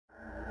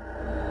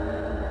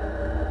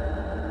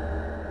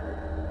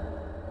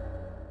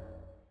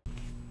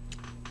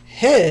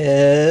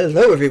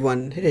Hello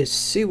everyone, it is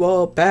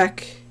aAoN-Cwal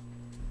back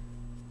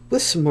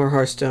with some more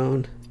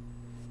Hearthstone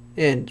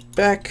and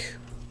back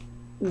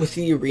with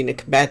the Arena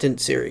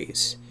Combatant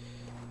series.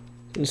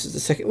 And this is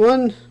the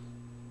second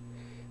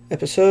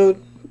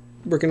episode,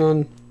 working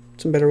on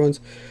some better ones,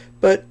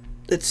 but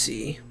let's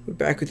see, we're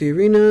back with the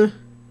Arena.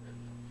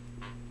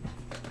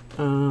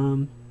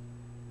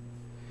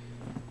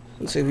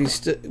 Looks like we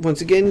once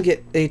again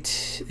get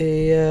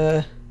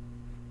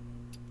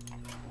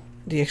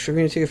the extra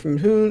arena ticket from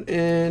Hoon,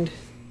 and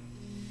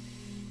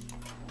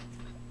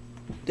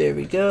there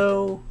we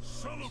go.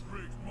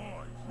 Celebrate my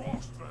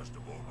Frost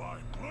Festival by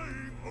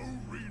playing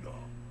Arena.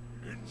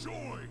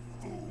 Enjoy,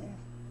 fool.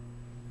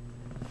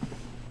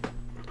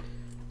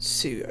 Let's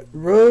see, we got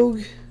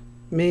Rogue,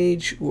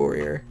 Mage,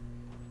 Warrior.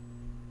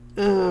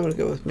 I'm gonna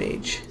go with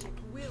Mage.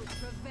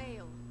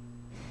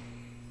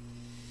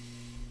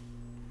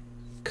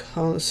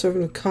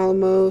 Servant of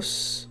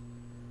Kalamos.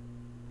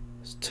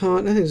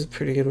 Taunt, I think this is a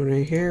pretty good one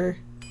right here.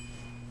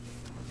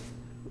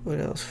 What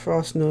else?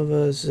 Frost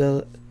Nova,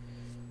 Zealous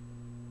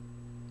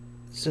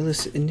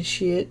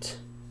Initiate.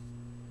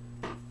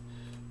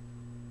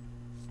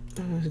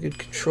 That's a good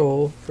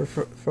control for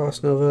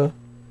Frost Nova.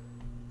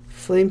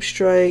 Flame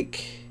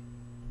Strike.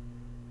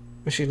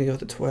 I'm actually gonna go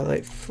with the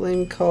Twilight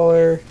Flame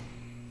Caller.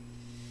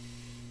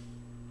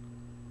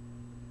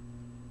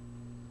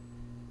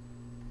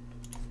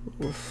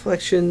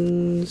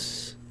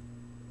 Reflections.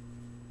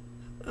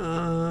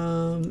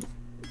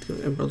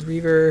 Emerald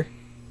Reaver.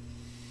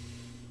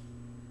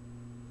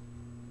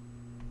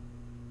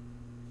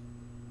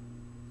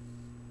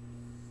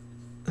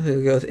 I'm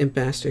gonna go with Imp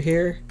Master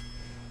here.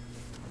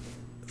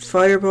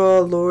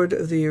 Fireball, Lord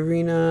of the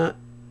Arena,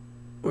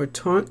 or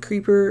Taunt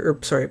Creeper, or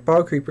sorry,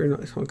 Bog Creeper,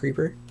 not Taunt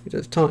Creeper. He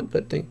does Taunt,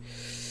 but thing.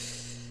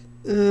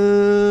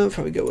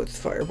 Probably go with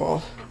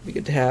Fireball. Be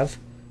good to have.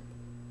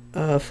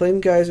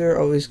 Flame Geyser,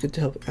 always good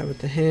to help out with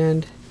the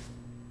hand.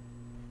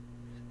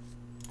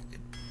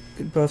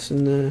 Good buffs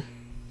in the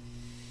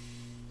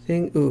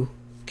thing. Ooh,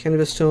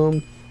 Cannabis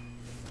Tome.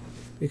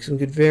 Make some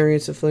good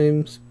variants of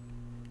flames.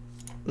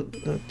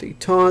 The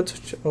Taunt,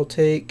 which I'll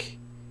take.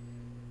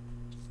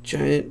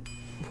 Giant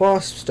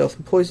Wasp, Stealth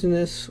and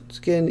Poisonous. Once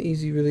again,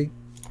 easy, really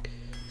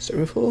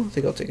starting full. I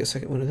think I'll take a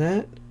second one of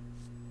that.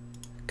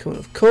 Cone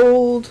of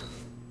Cold.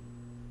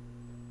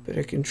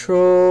 Better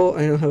control.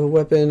 I don't have a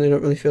weapon. I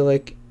don't really feel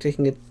like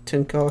taking a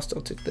 10 cost.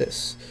 I'll take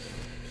this.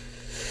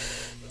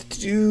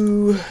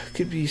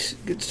 Could be a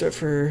good start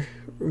for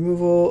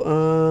removal.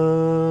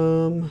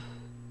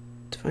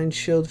 Divine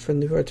Shield,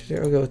 Friendly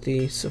Bartender. I'll go with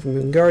the Silver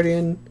Moon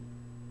Guardian.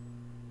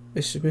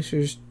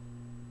 Mr.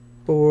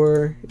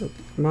 Boar,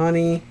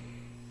 Mani.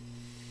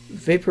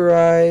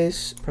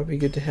 Vaporize, probably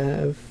good to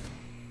have.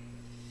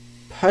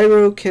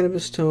 Pyro,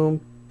 Cannabis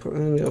Tome.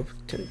 I'm gonna go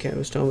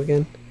Cannabis Tome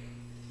again.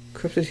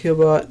 Corrupted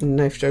Healbot,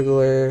 Knife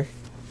Juggler.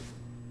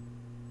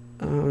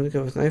 I'm gonna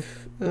go with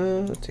Knife.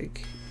 I'll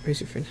take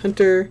Razor Fin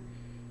Hunter.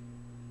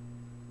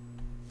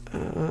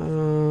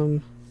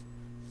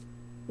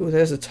 Ooh,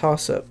 there's a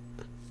toss-up.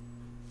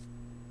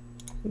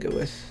 Go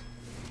with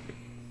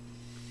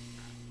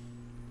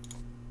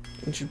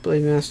Ancient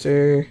Blade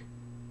Master.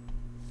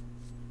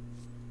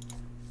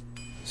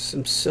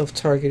 Some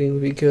self-targeting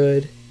would be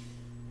good.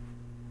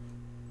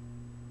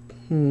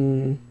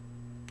 Won't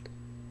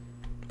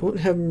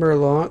have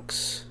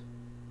Murlocs.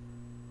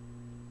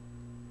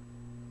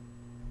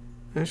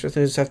 Actually, I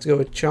think I just have to go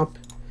with Chomp.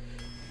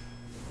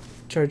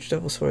 Charge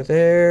Devil Sword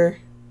there.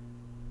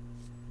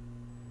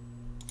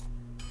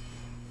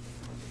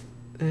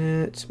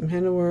 That's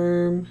Mana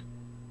Worm.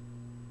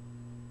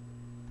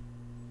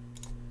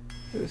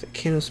 With a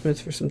Candlesmith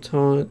for some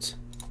taunts.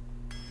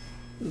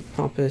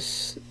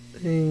 Pompous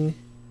thing.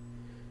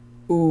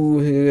 Ooh,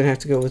 I think we're gonna have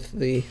to go with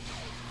the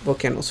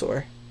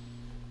Volcanosaur.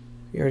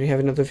 We already have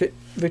another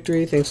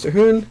victory thanks to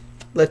Hoon.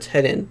 Let's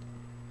head in.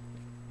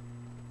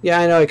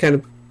 Yeah, I know I kind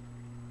of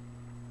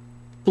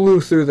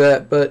blew through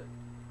that, but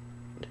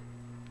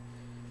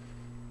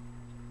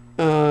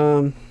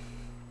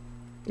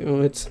you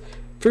know, it's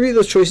for me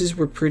those choices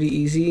were pretty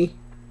easy.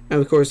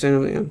 And of course,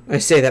 I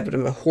say that, but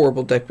I'm a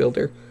horrible deck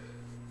builder.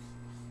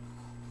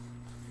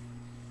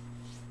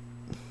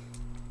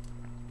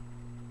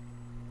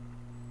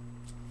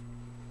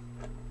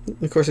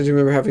 Of course, I do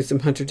remember having some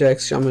Hunter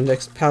decks, Shaman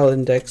decks,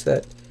 Paladin decks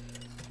that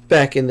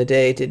back in the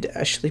day did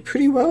actually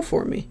pretty well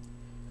for me.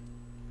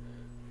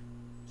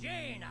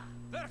 Jaina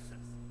versus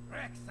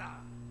Rexa.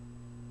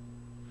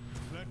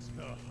 Let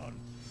the hunt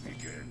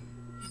begin.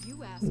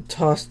 And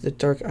toss the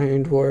Dark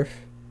Iron Dwarf.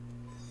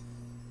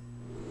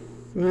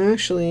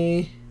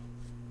 Actually,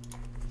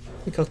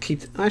 I think I'll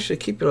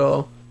keep it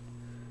all,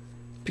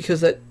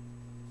 because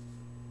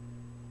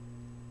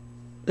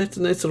that's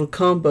a nice little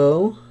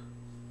combo.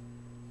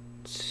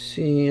 Let's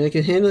see, I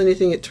can handle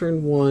anything at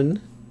turn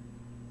 1.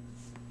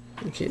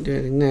 I can't do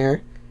anything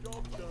there.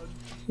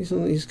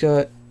 He's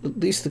got at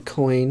least the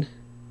coin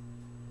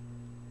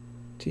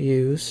to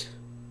use.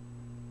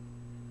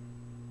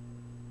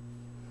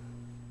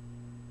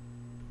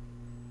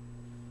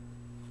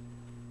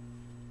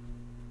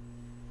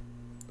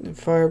 And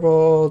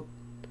Fireball,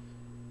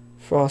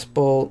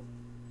 Frostbolt.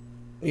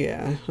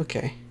 Yeah,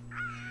 okay.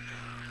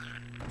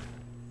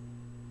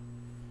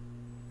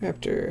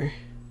 Raptor.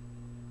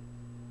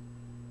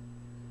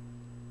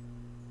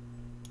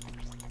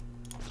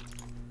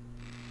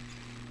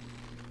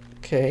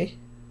 Okay.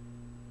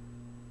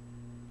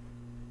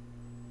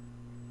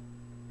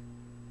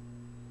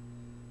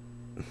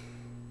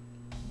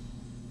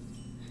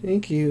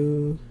 Thank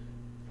you.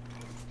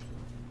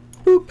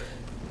 Boop.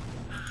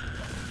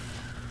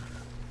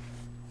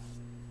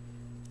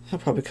 I'll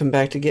probably come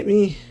back to get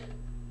me.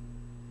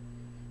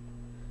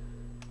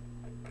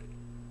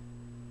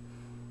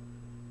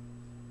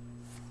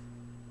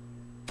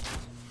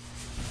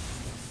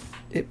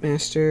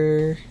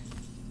 Hitmaster.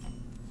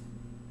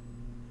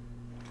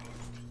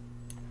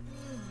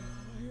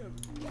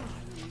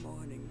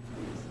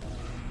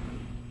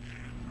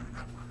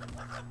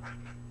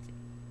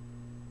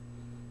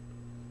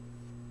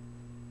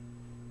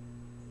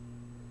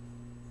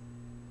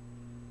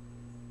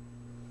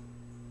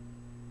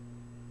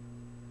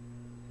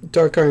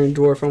 Dark Iron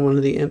Dwarf on one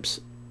of the imps.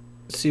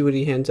 See what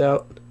he hands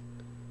out.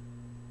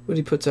 What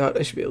he puts out,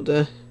 I should be able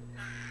to.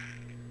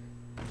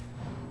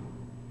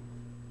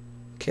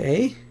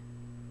 Okay.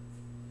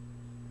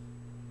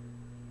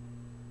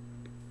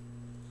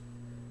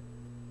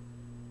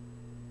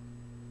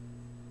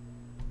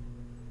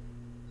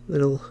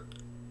 Little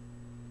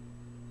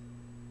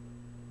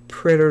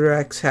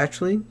Predator-X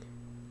hatchling.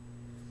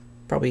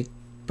 Probably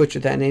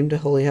butchered that name to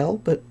holy hell,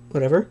 but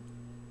whatever.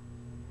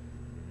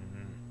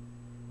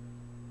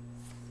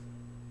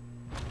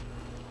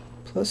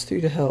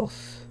 +3 to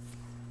health.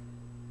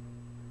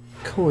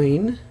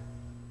 Coin.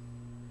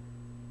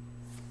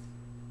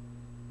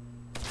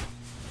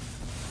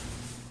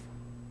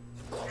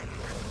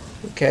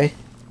 Okay.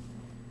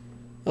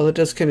 Well, it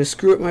does kind of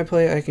screw up my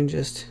play. I can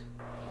just...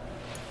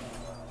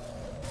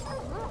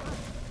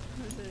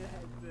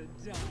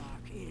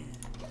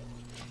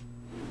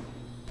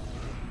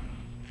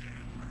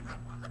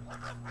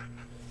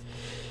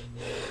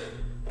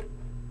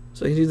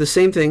 So I can do the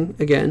same thing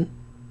again.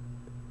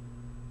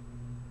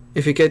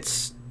 If it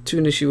gets to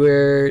an issue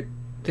where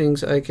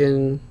things I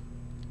can...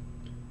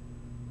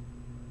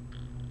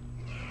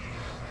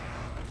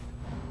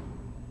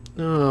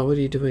 Oh, what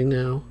are you doing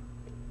now?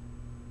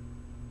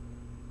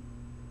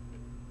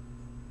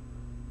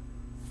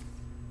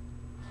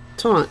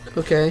 Taunt.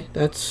 Okay,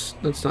 that's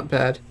not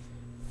bad.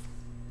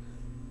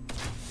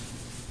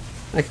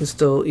 I can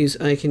still use...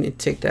 I can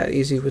take that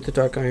easy with the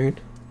Dark Iron.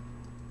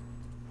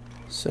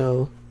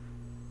 So...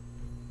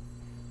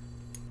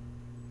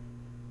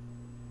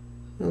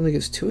 I only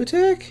gives 2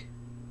 attack?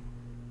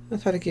 I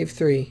thought it gave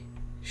 3.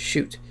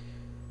 Shoot.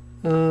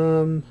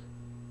 That's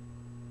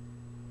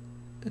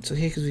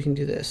okay because we can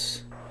do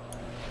this.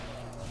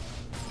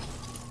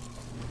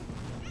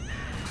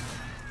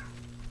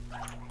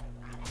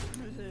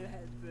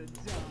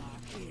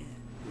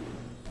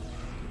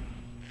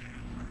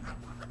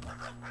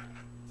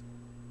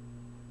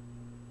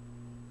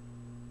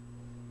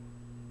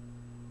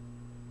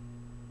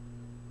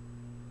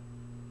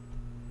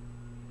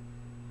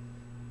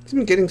 I've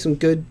been getting some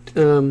good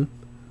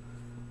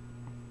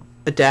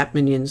adapt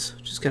minions,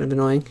 which is kind of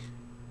annoying.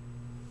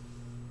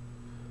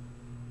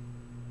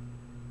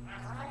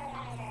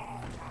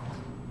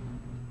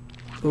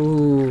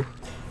 Ooh.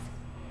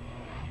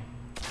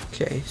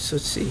 Okay, so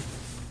let's see.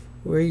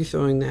 Where are you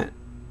throwing that?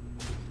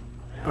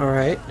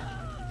 Alright.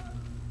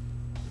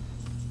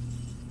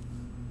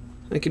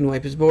 I can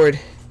wipe his board.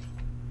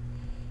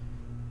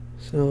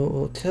 So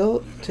we'll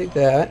take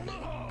that.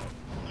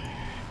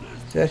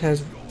 That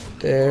has...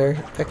 There,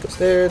 that goes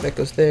there, that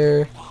goes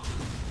there.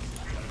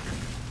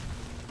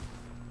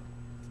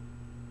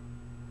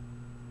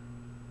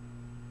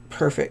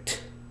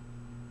 Perfect.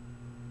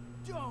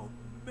 Don't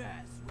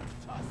mess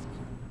with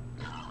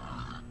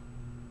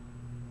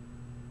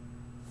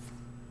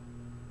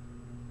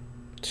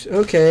Tusky.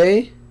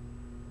 Okay.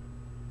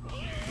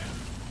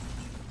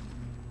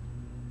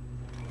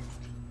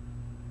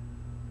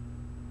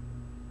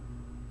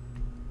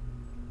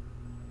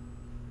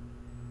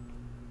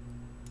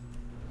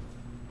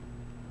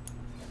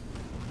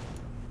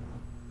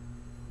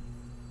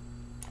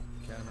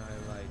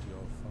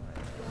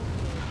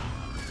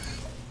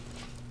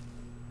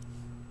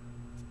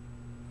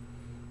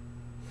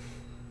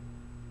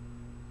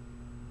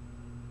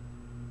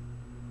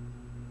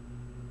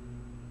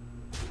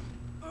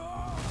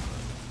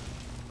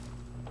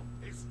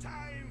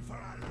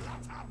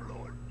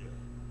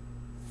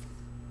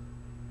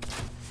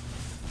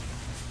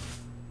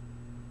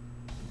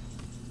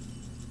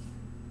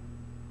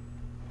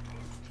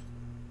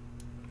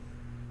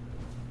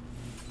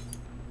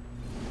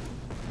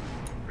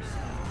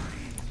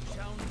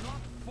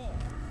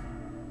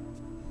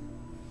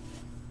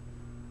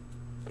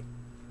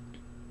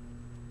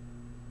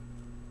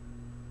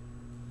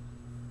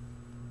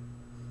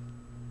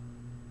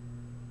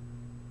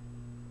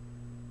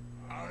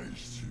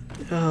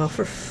 Oh,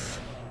 for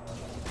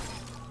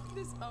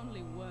this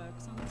only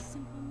works on the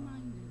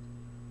simple-minded.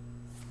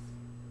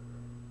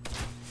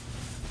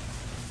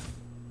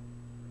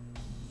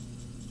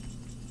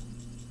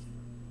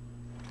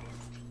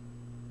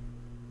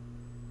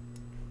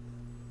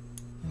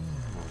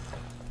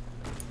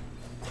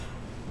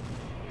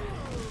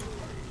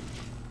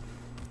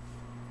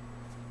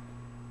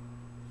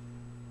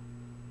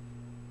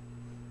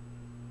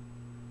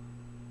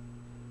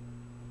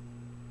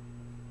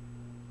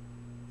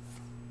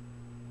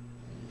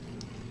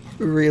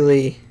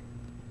 really.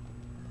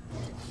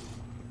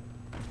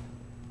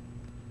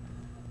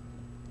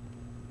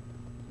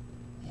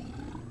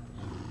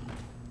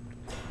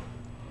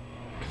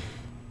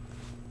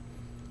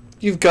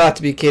 You've got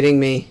to be kidding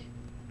me.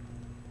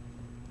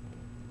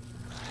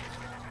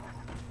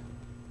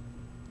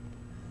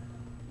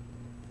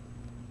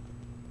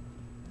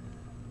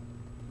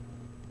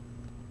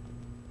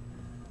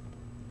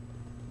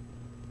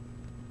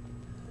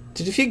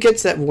 Dude, if he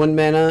gets that 1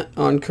 mana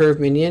on curve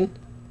minion.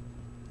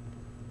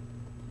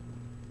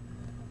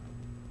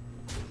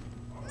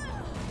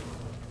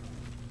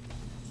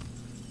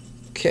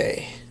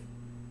 Okay.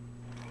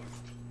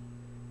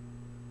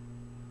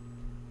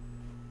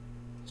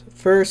 So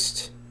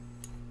first.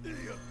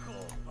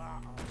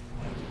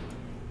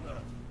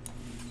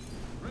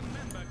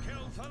 Remember,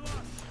 kill for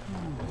lust.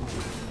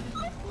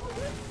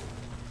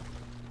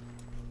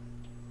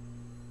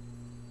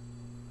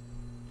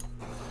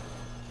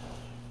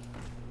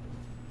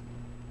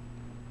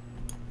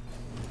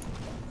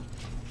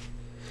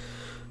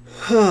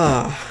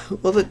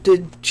 Well, that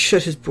did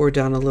shut his board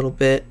down a little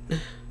bit.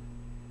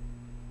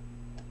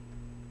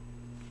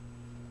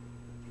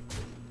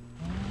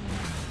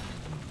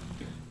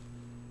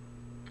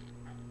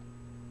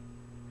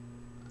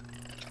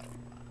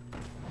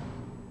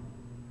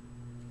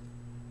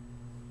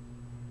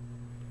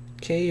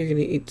 Okay, you're gonna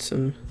eat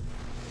some.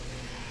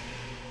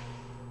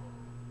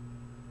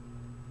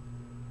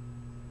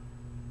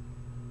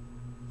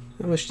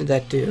 How much did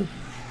that do?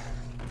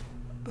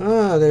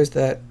 Ah, there's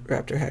that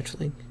raptor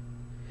hatchling.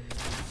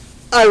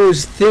 I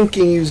was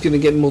thinking he was gonna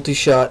get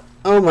multi-shot.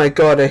 Oh my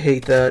god, I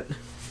hate that.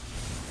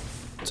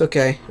 It's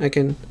okay, I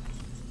can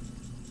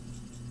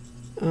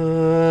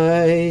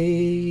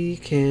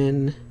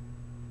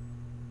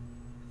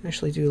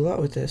actually do a lot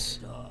with this.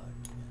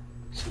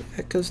 So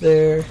that goes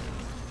there.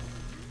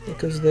 That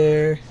goes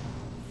there.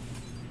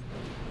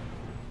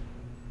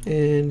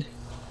 And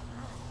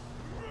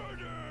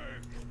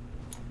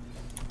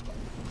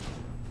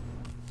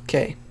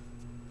okay.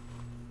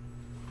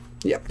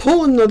 Yeah,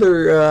 pull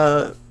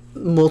another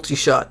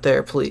multi-shot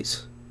there,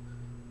 please.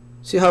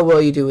 See how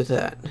well you do with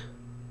that.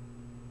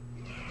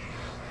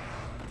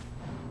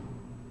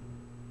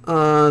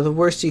 The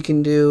worst you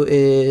can do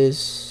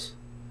is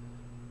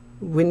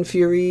Wind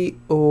Fury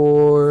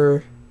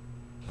or...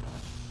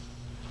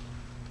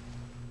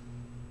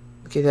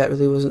 Okay, that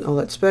really wasn't all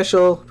that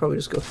special. Probably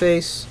just go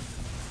face.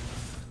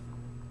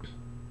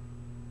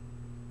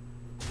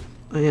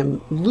 I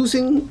am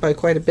losing by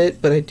quite a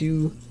bit, but I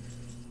do...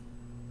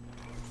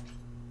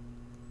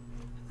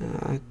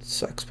 it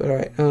sucks, but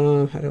alright.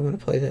 How do I want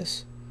to play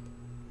this?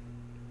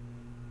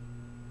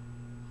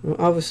 I'm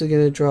obviously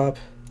going to drop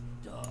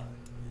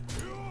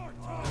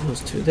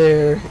those two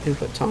there and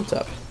put taunt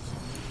up.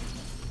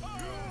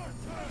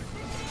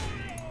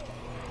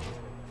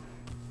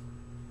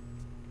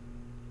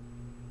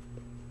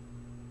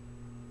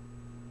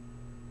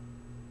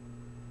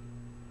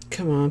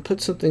 Come on,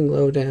 put something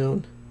low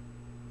down.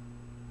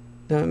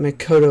 That my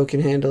Kodo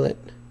can handle it.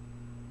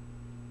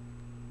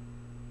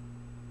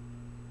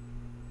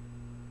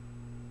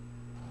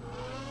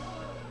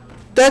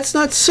 That's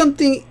not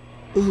something...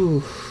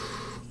 Ooh.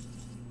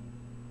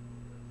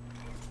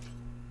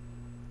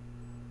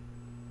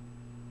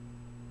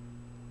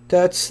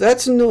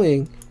 That's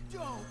annoying.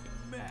 Don't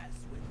mess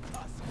with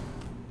us.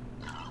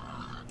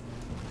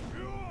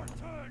 Your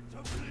turn to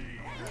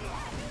bleed.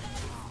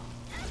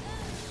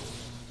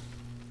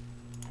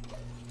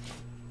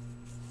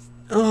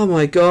 Oh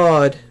my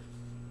god.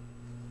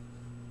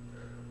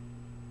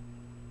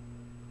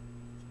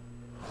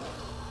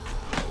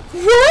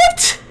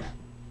 What?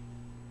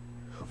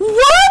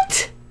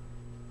 What?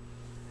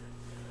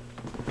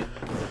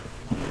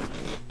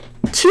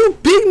 Two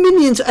big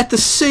minions at the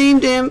same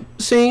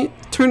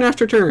turn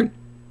after turn.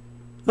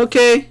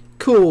 Okay,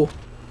 cool.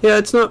 Yeah,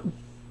 it's not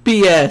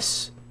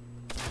BS.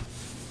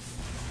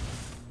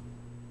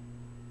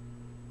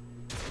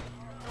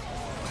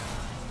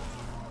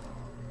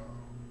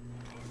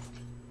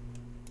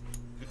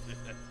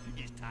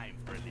 It's time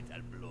for a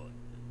little blood.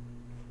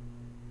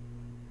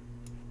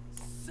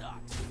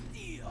 Sucks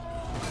steel.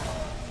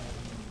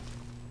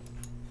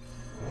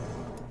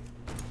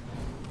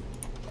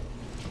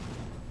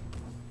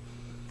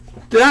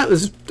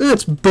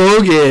 That's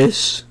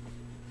bogus.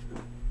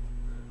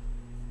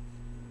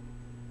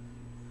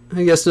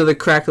 I guess another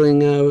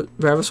crackling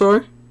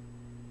Bravosaur.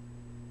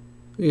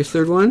 Your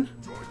third one.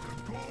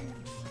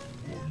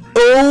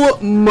 Oh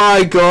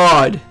my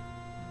god.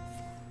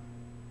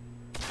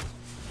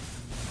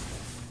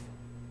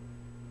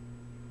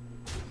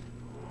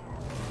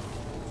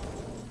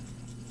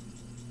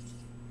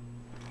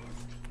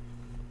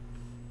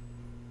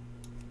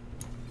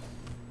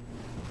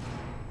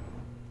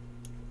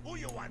 Who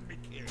you want me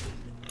killed?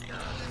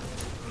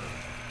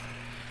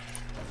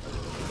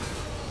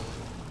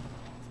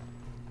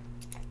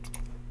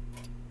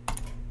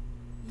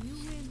 You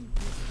win.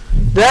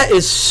 That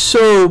is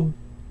so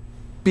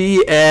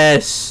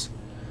BS.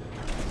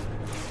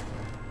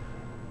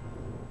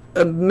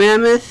 A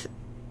mammoth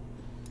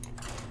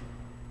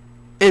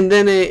and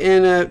then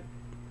a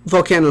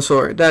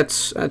Volcanosaur.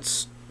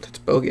 That's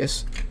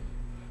bogus.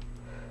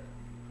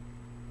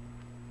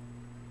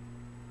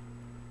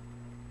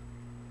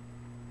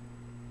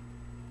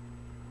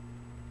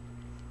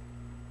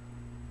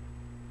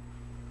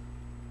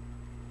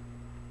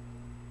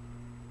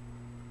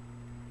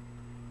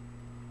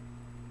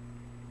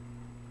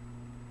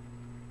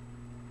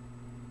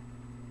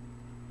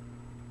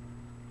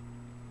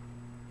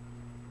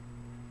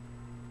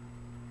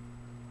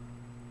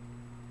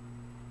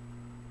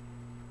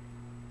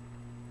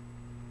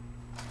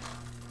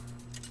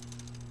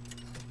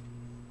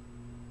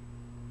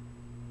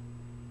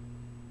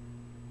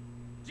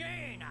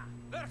 Jaina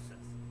versus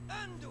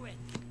Unduit.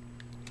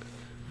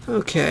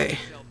 Okay.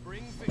 Shall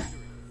bring victory.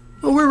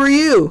 Oh, where were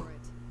you?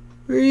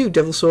 Where are you,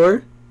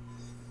 Devilsaur?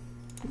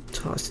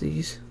 Toss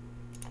these.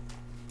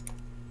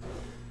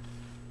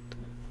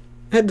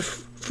 I had the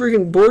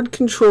freaking board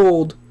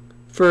controlled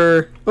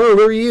for... Oh,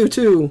 where were you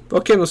too?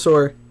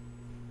 Volcanosaur.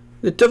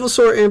 The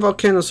Devilsaur and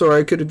Volcanosaur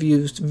I could have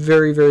used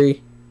very,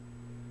 very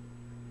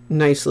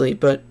nicely,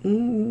 but,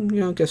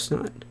 I guess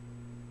not.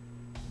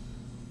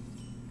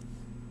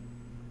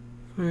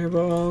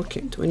 Fireball,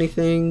 can't do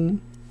anything.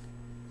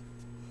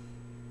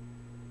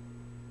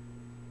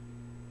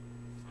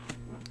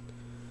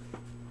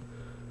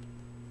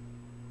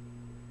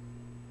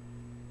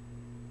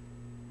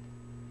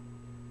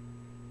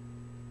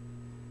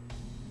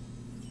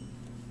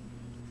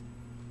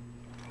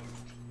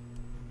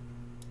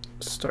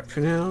 Start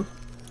for now.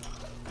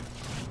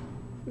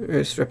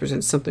 This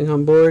represents something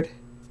on board.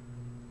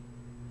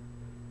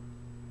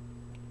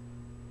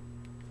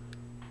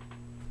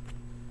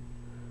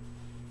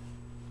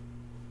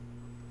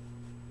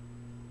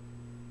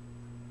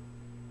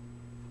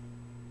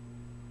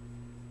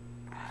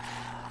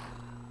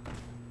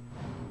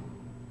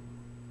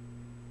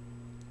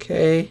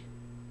 Okay.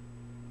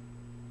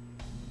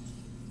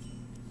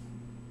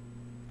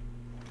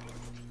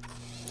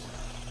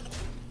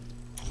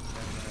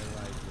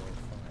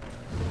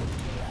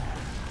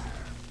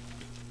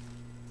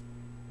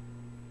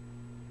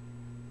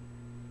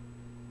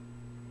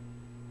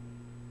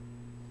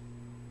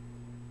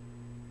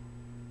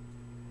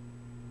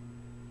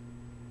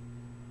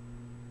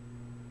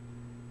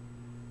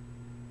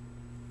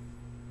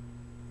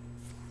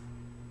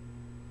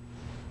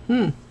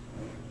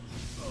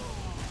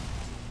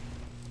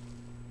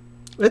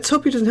 Let's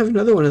hope he doesn't have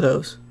another one of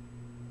those.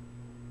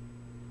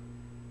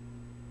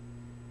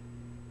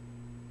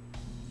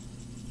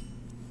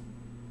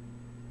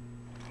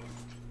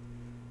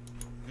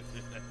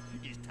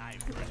 It's time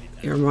for a little.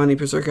 The Armani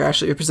Berserker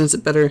actually represents a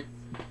better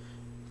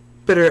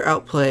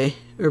outplay,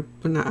 or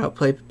not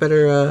outplay, but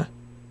better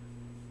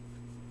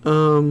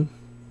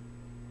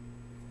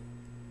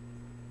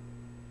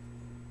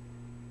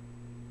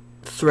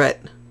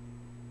threat.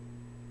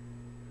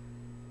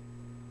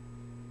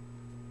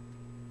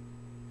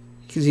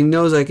 Because he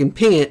knows I can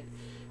ping it,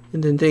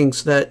 and then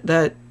thinks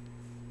that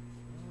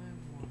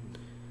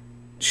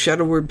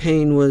Shadow Word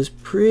Pain was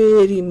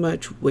pretty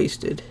much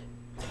wasted.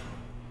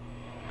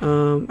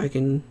 I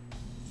can...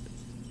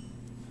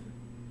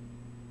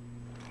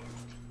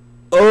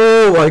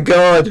 Oh my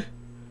god!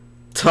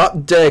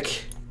 Top deck.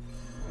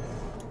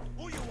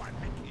 Who you want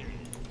me killed?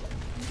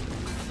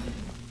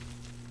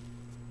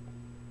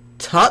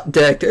 Top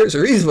deck. There's a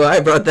reason why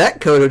I brought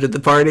that Kodo to the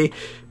party.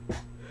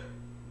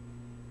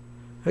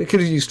 I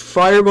could have used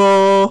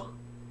Fireball.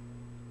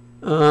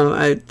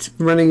 Running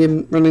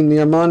the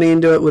Armani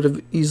into it would have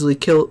easily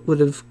killed the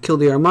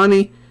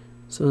Armani,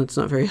 so that's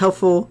not very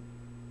helpful.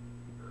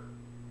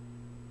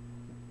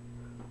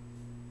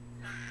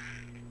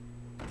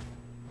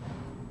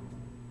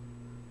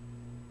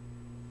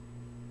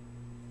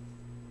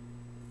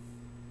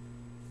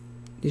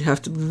 You'd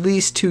have to at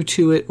least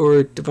 2-2 it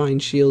or Divine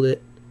Shield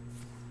it.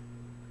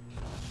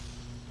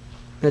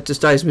 That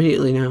just dies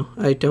immediately now.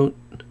 I don't...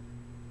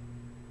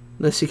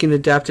 Unless he can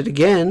adapt it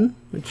again,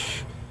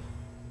 which...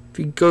 If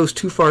he goes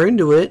too far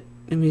into it,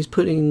 and he's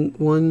putting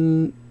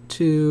 1,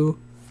 2...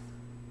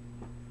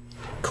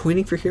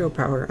 Coining for hero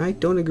power. I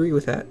don't agree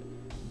with that.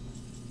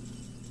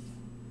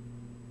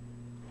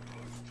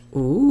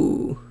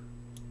 Ooh.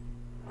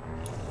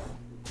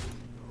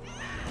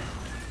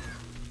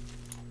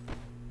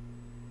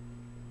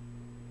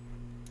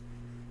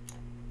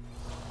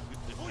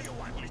 Who you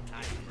want? It's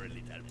time for a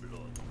little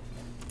blood.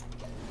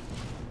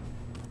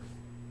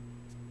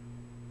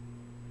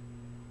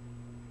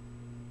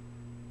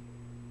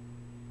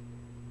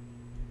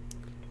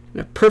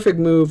 A perfect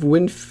move,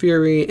 Wind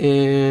Fury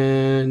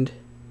and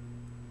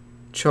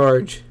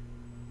Charge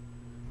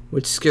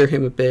would scare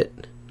him a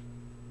bit.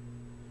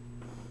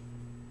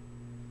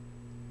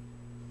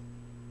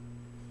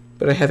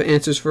 But I have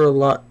answers for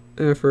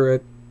a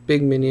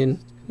big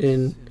minion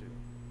in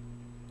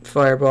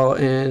Fireball,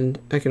 and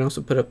I can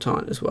also put up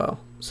Taunt as well.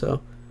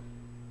 So,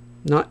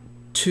 not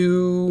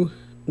too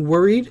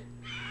worried.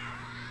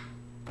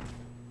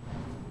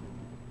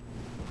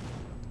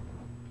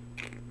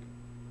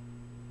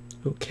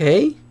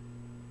 Okay.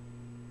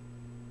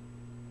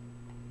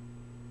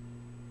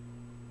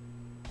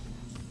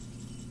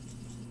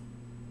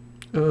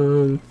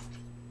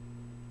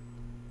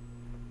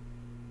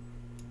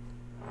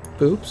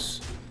 Boops.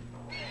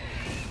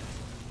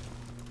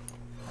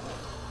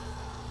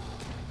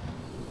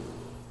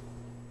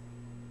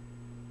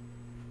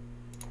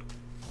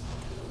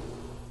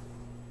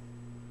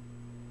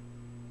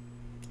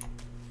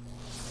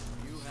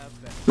 You have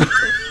been.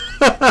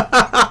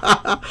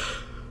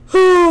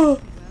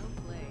 Well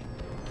played.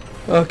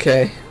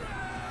 Okay.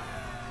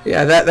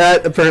 Yeah,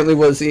 that apparently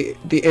was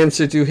the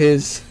answer to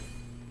his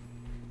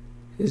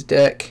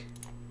deck.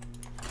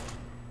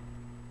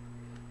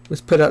 Was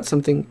put out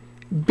something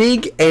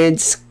big and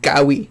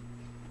scowy.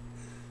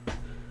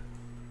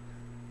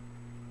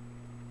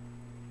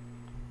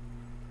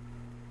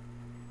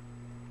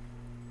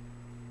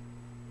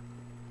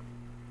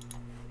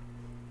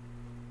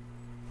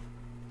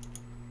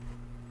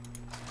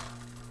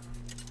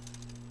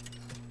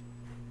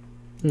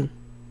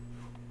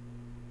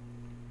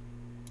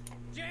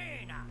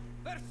 Jaina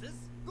versus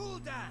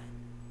Gul'dan.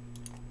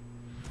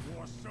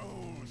 Your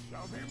soul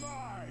shall be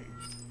mine.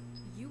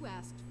 You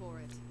asked for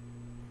it.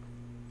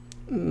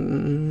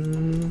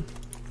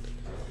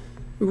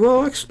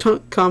 Warlocks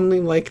commonly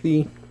like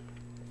the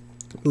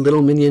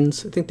little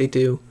minions. I think they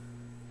do.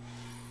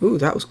 Ooh,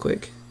 that was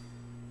quick.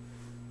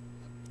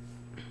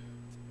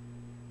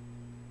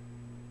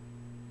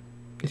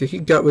 I think he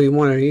got what he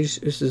wanted.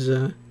 This is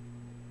I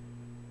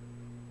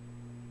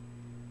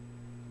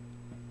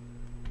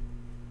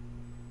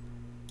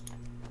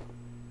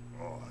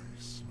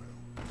smell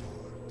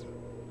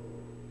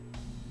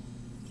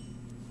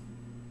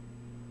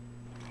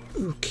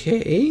blood.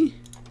 okay.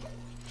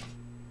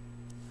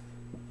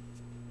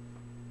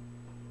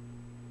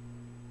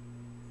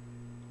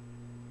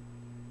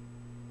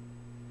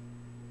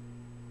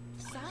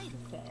 Side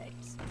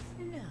effects?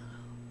 No.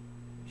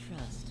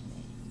 Trust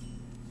me.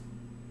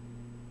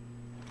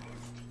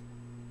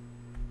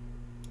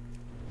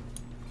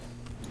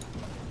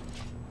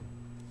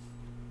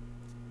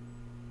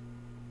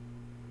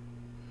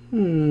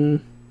 Hmm.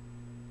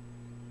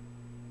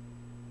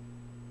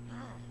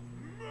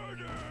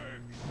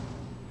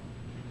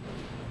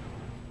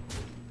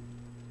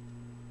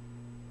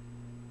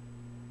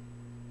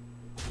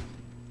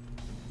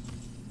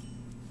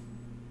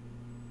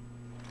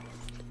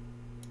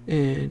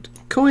 And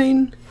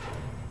coin.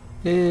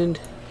 And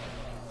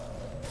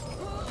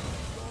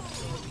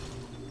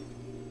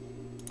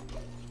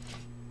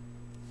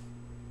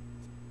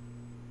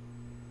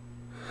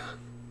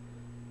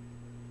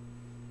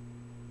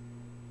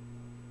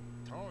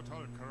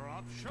Total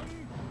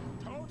corruption,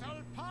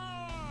 total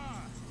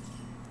power.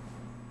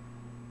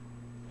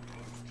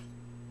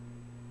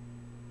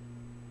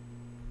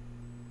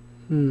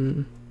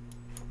 hmm.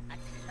 A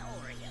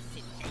glorious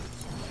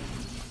adventure.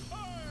 I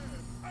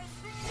am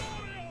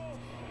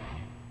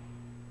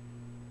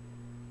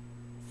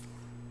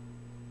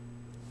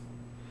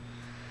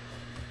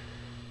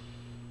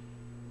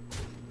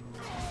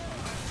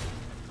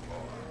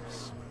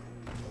glorious.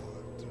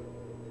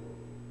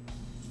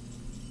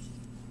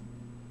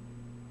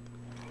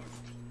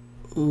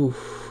 Ooh,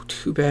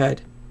 too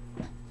bad.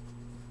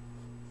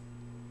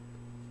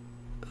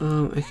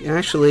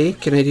 Actually,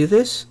 can I do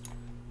this?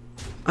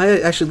 I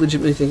actually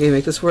legitimately think I can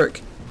make this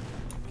work.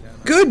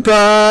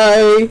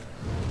 Goodbye!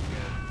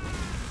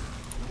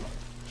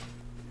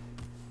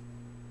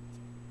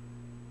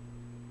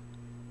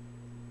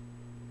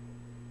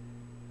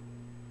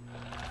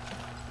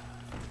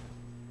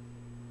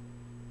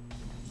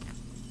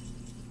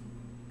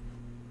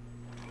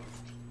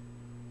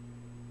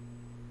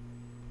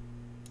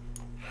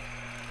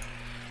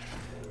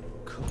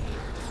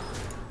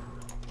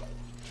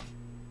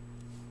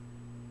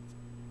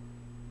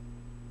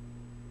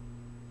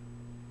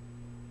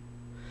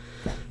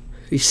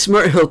 He's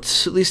smart, he'll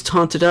at least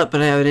taunt it up,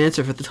 but I have an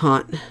answer for the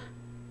taunt.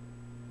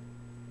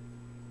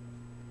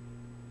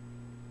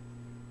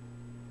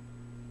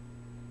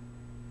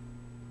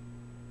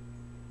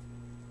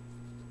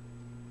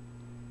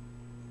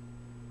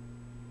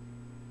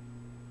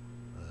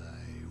 I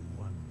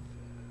wonder.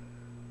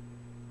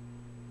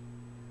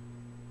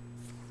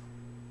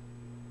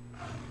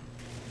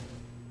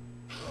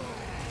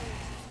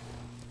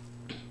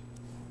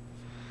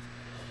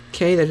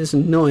 Okay, that is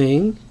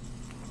annoying.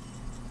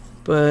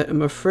 But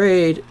I'm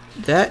afraid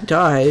that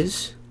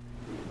dies.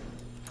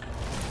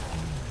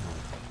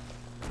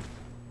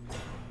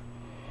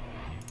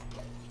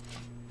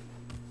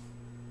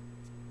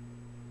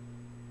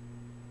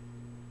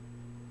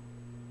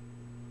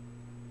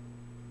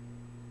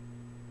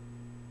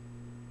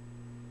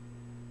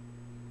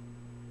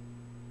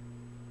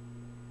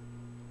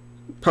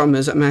 Problem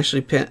is, I'm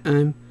actually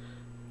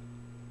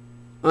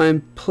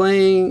I'm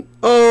playing.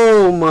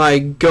 Oh my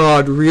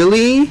god!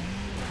 Really?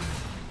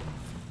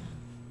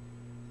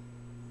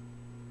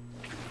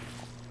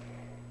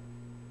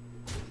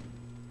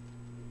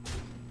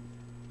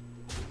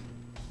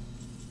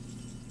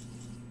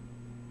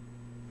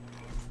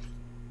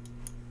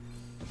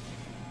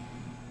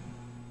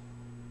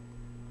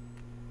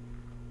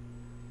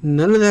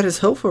 None of that is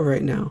helpful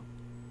right now.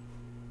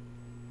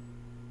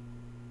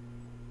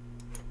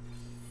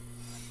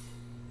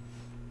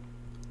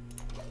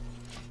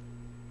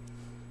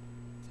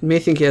 He may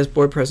think he has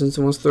board presence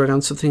and wants to throw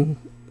down something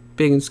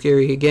big and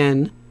scary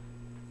again.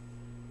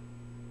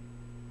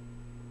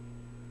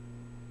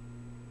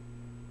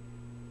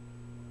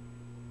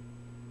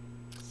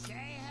 Say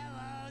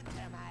hello to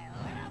my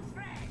little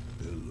friend.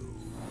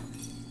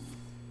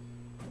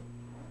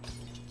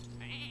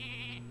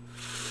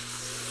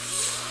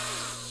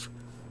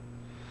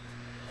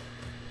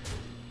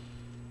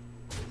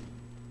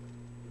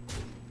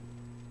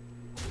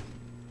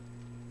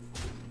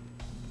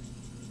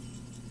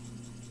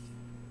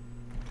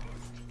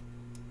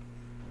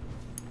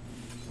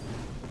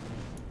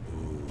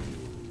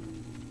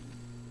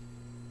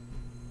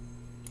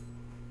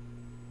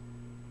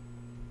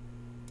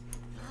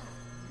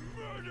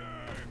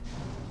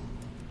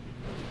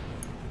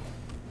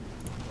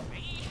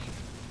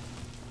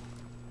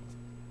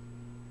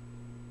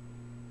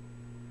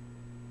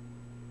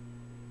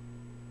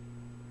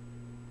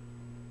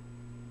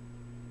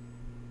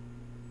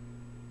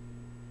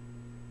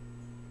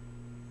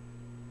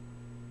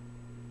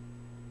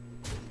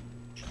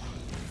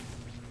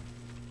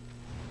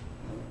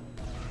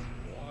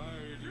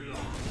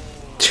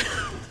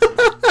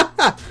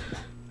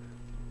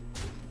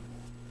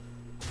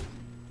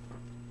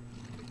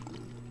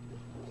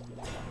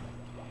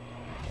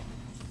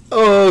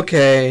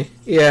 Okay,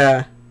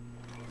 yeah.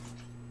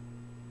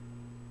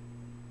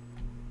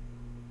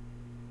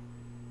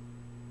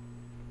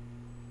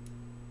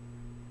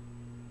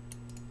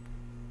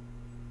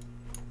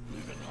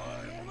 Living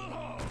high on the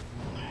hog.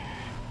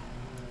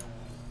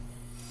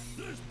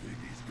 This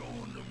piggy's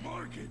going to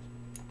market.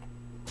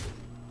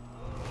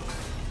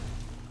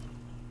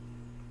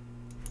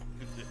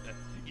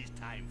 It's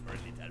time for a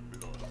little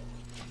blood.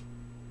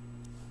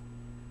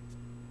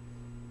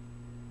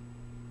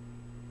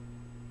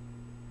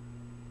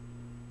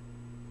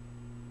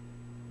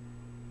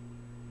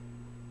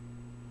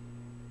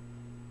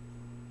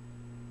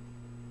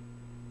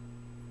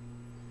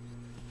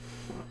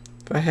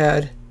 If I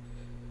had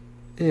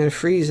a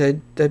freeze,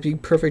 that'd be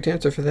perfect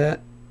answer for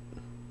that.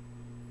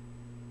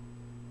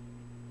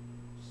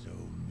 So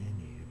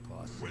many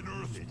possibilities. When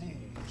Earth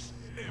moves,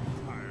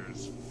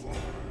 empires fall.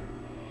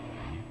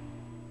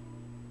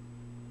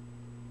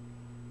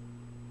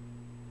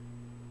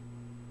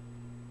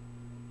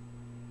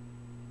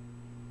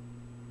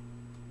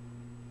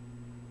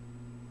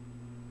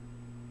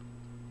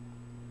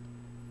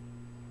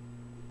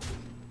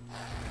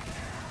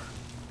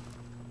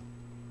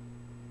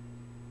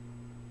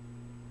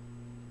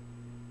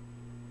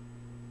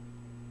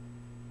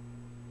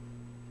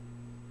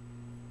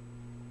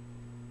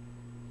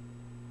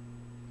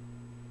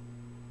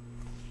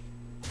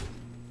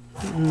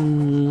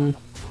 Hmm.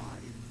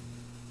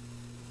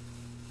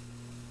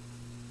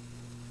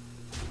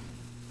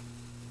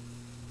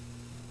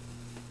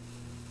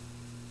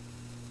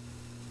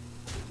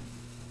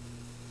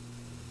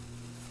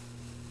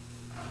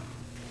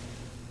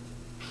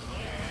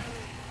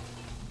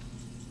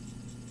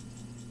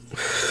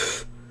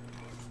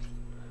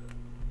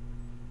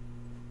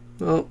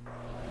 Well.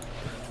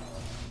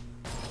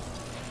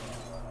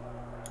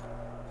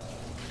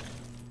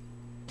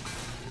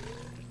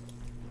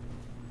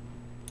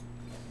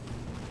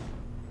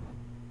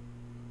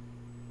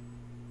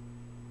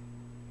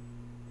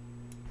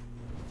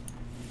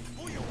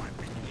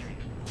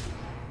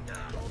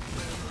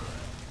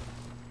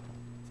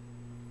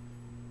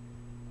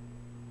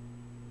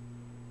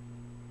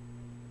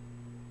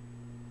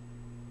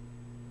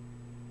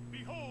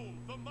 Behold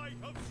the might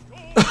of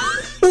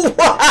storm.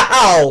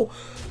 Wow!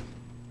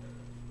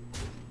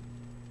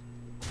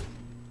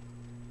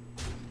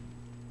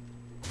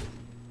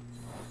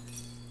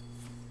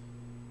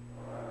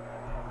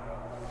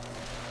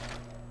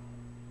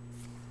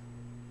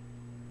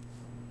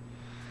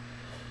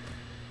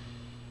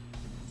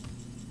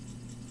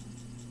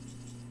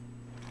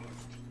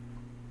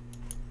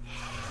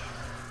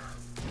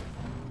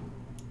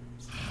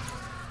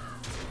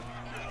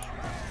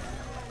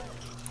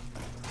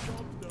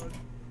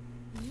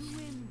 You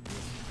win.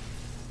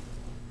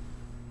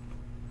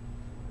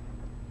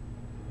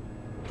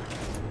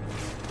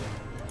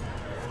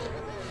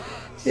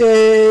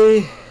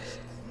 Yay!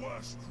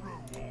 Last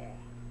reward.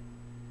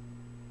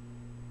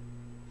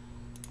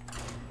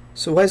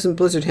 So why doesn't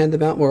Blizzard hand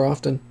them out more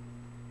often?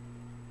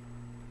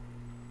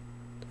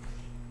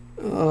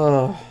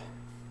 Oh.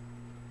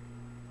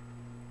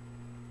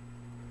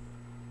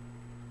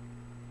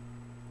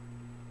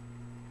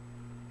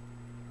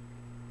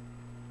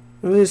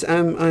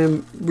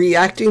 I'm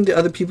reacting to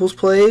other people's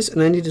plays,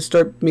 and I need to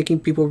start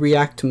making people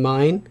react to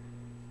mine.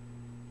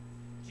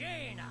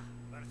 Jaina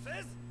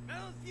versus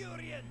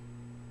Malfurion.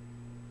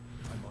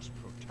 I must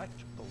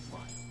protect the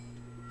wild.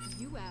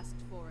 You asked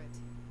for it.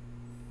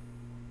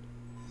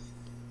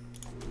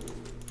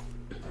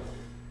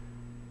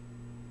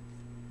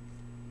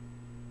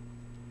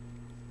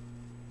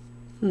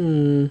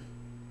 Hmm.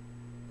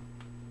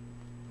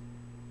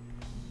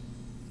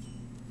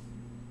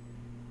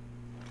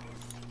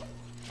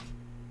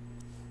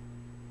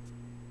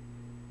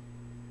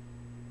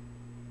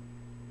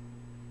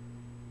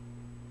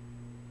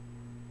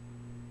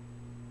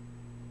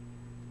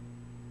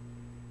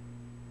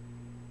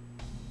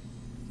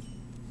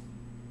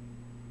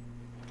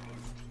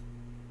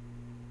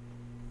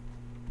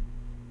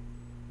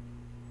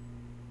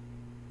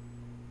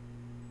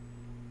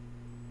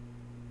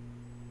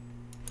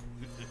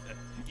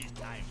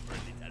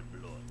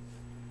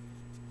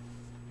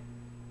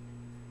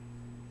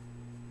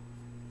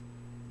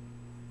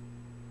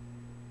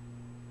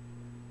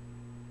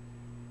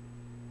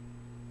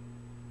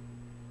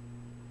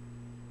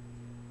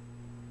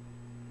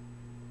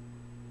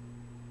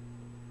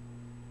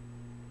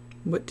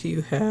 What do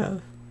you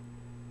have?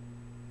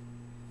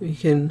 We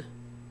can...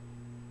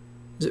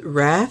 Is it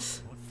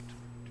Wrath?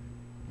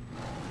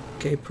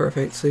 Okay,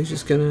 perfect. So he's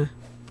just gonna...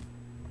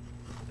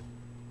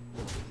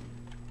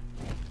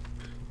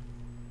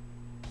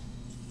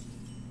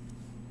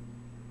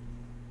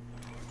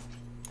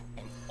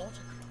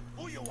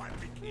 Who you want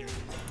me killing?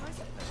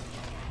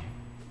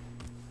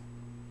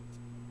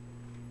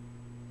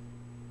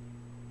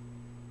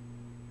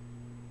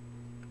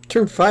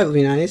 Turn 5 would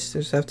be nice. I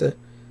just have to...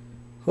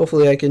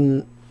 Hopefully I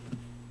can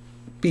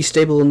be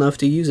stable enough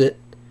to use it.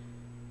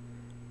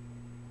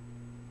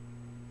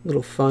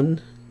 Little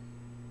fun.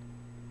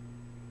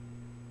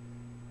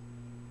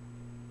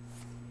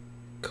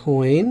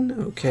 Coin,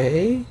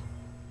 okay.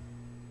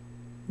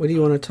 What do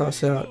you want to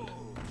toss out?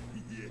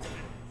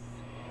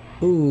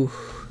 Ooh.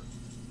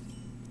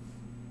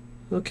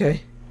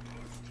 Okay.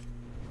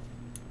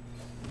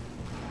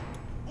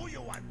 Who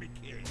you want me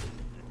killing?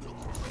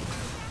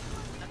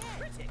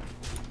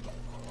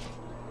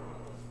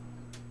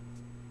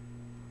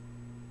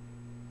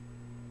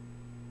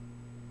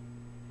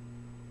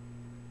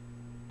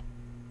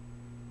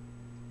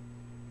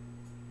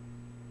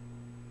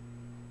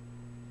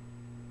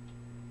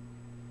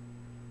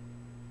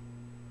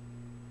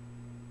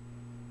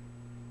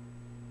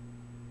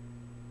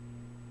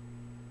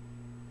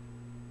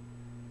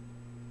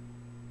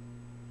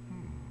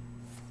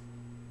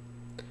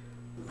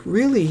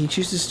 Really? He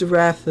chooses to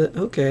wrath the...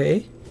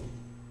 Okay.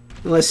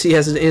 Unless he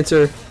has an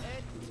answer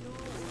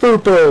for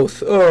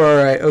both. Oh,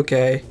 alright,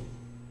 okay.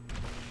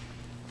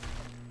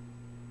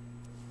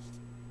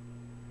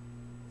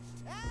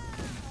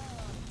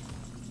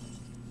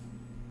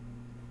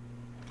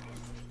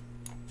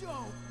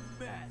 Don't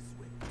mess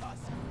with us.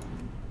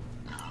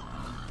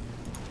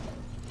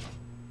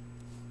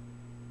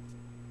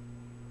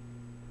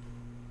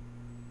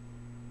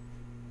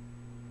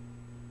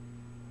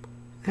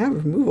 Have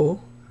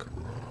removal.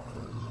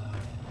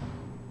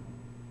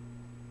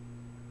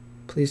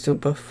 Please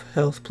don't buff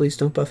health. Please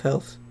don't buff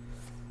health.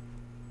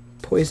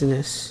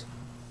 Poisonous.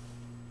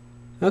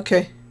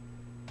 Okay.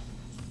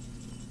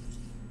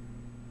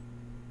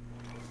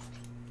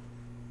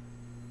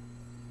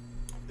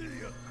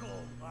 You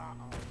call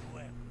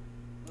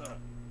aAoN-Cwal.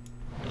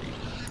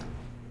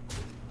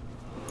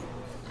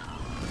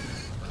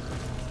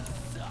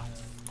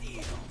 Sucks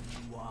steel.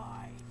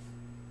 Why?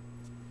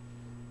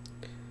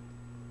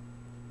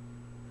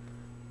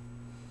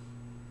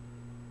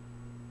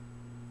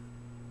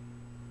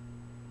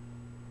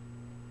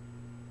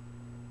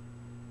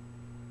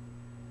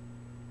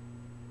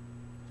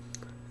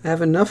 I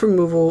have enough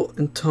removal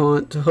and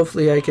taunt to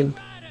hopefully I can...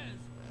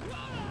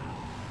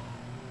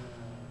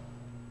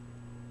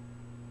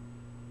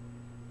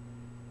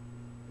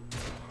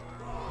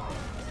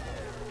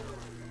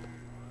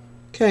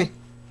 Okay.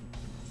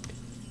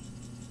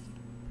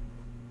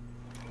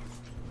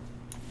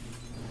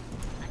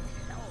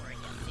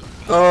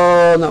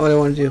 Oh, not what I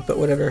want to do, but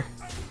whatever.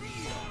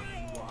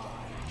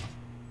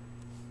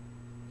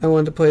 I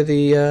wanted to play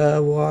the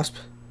Wasp.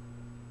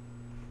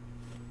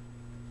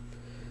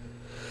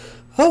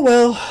 Oh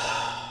well.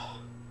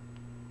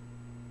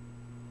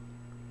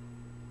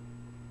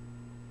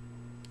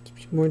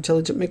 Be more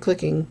intelligent by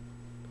clicking.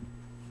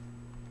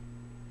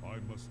 I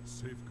must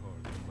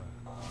safeguard the land.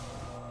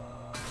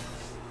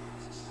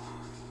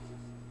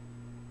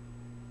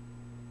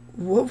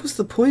 What was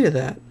the point of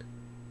that?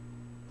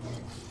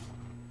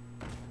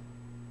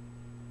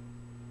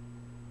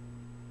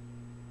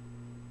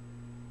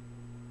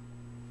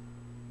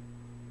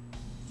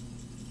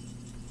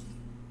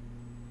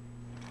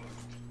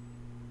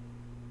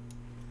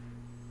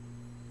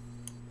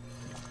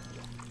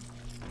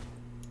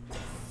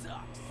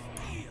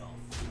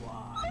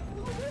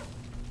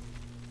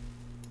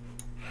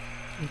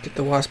 Get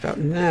the Wasp out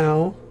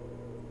now.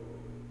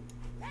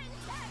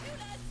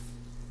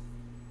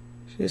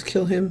 Should I just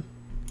kill him?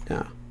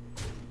 No.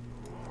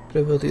 But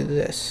I will do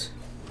this.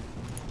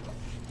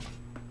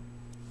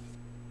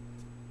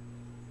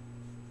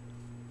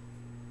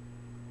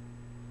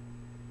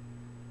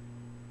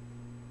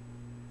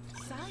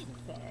 Side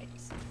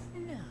effects?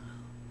 No.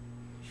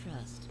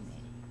 Trust me.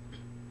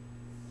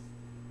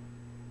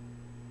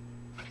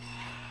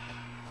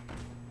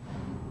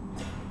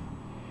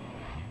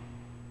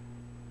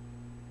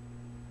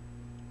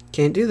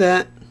 Can't do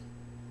that.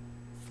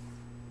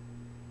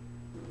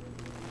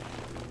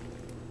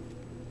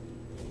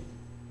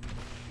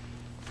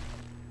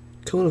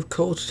 Cone of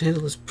Cold should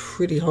handle this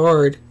pretty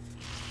hard.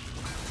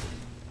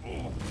 I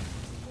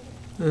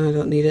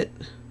don't need it.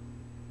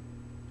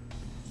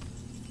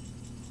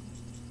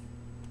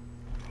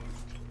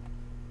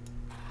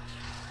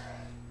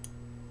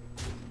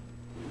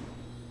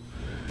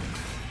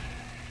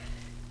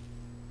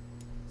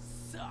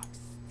 Sucks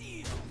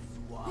steel.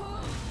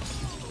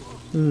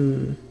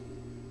 Hmm.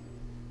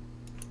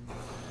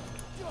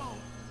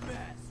 Don't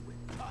mess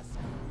with us.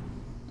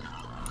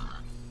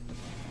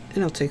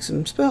 And I'll take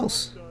some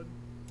spells.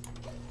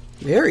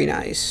 Very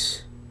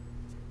nice.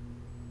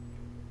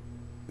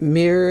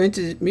 Mirror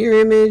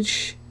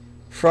image,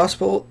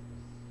 frostbolt,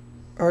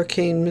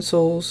 arcane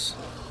missiles,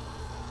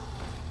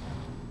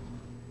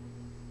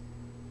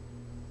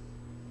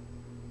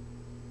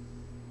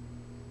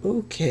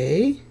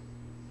 Okay.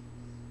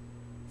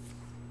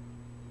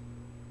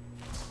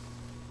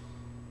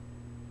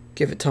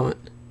 Give it taunt.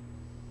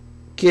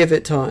 Give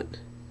it taunt.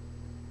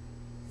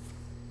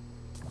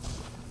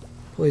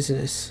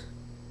 Poisonous.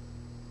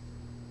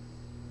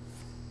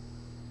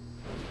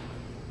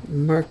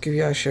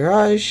 Mercury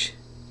Asherage.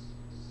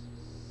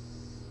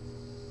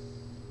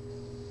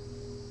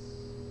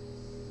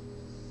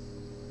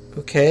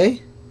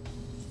 Okay.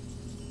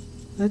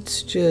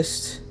 Let's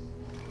just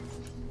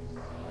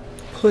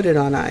put it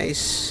on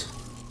ice.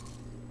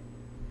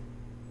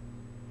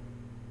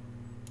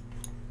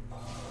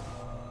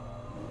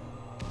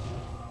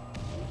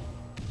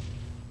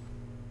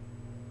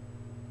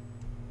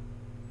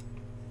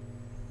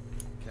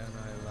 Can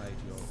I light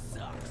your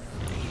fire?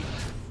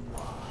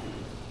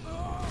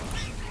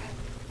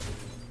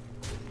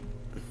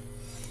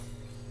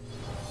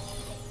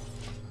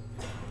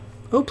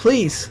 Oh,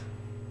 please.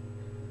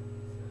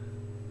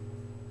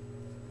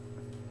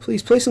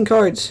 Please play some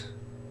cards.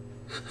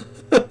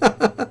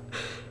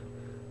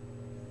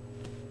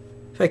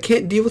 If I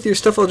can't deal with your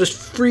stuff, I'll just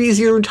freeze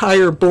your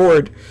entire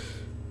board.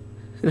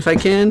 And if I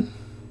can...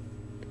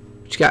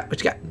 What you got?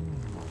 What you got?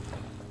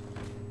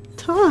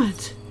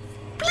 Taunt.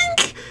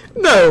 Blink!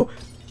 No!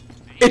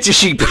 It's a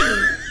sheep.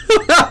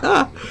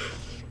 I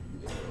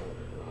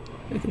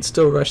can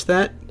still rush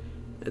that.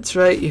 That's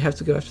right, you have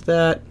to go after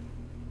that.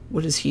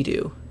 What does he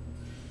do?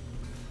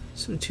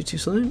 So 2/2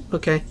 slime?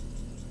 Okay.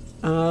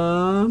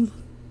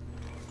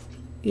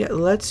 Yeah,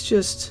 let's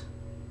just...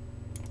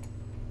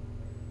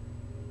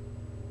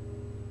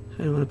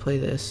 I don't want to play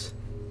this.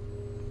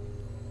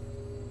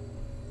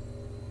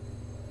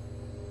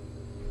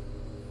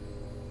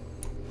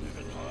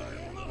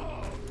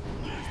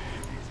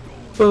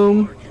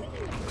 Boom.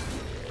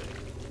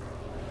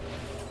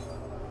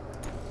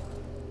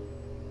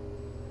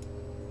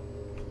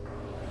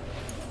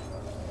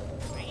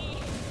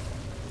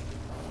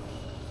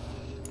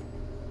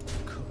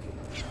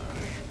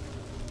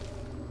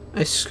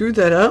 I screwed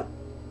that up,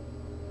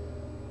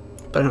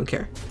 but I don't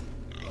care.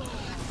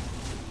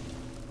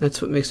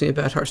 That's what makes me a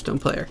bad Hearthstone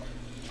player.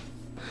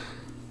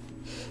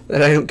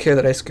 That I don't care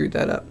that I screwed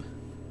that up.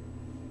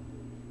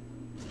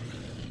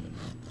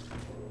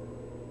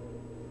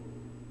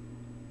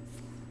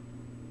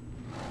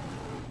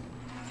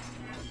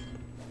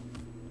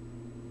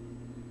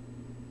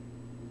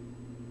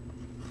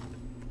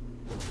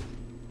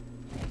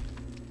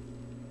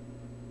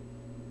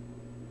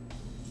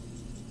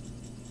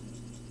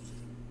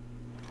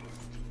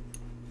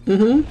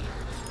 Mm-hmm.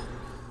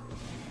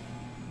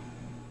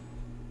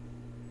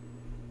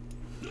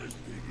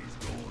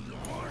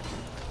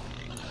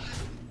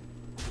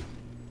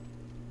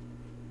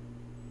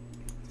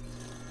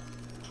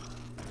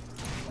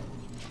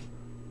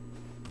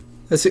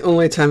 That's the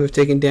only time I've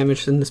taken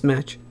damage in this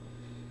match.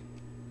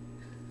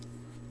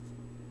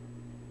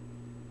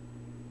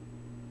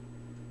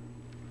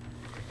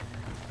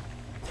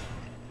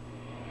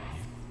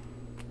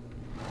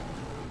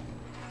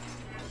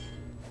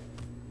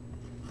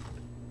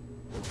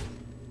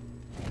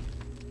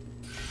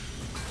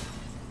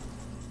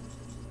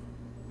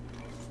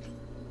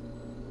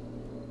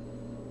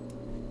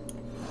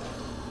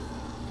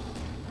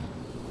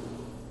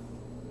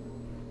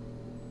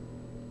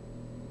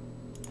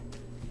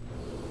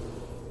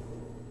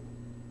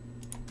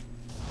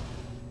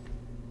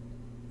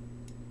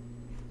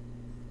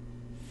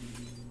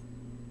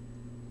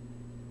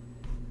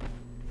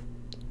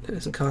 That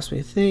doesn't cost me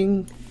a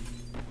thing.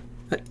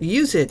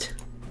 Use it!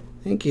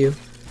 Thank you.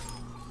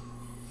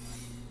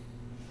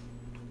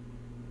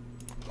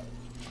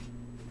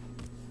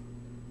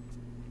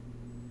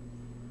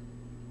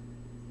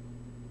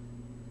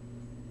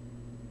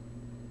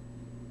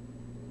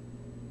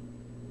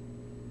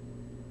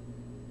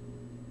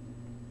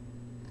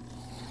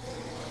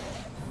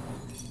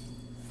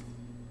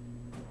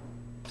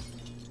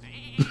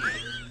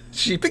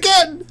 Sheep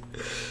again!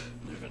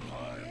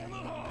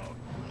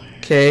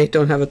 Okay,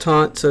 don't have a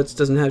taunt, so it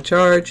doesn't have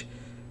charge.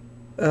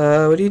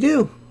 What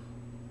do?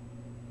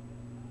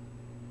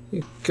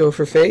 You go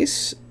for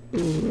face?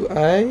 Ooh,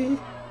 I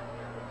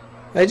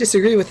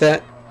disagree with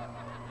that.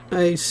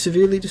 I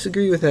severely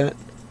disagree with that.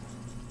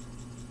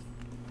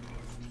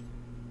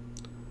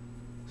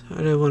 How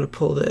do I want to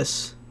pull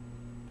this?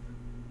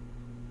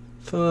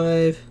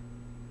 5,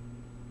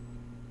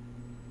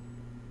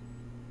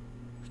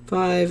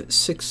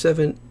 6,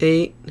 7,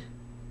 8.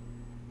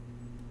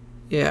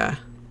 Yeah.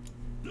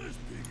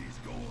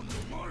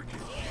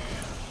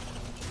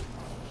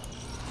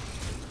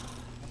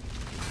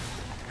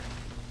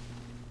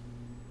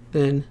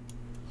 Then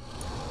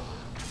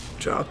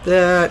drop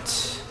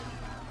that.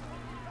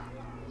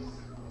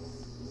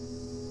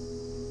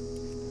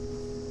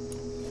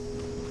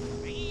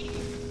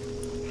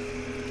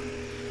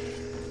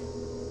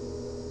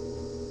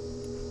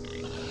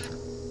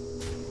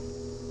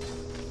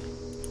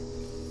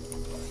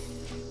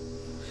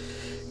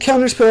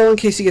 Counter spell in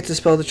case he gets a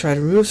spell to try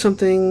to remove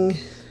something.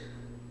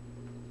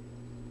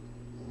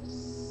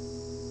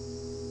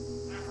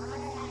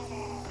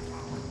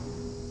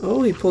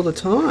 Oh, he pulled a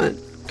taunt.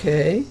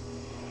 Okay.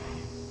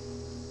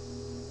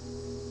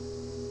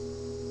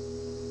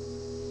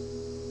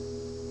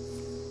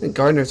 the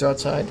gardeners are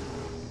outside.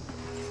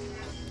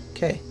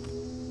 Okay.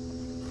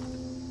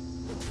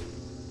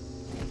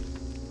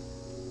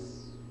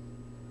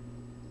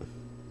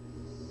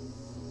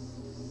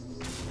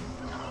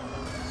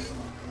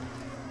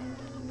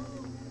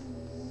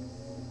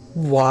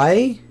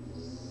 Why?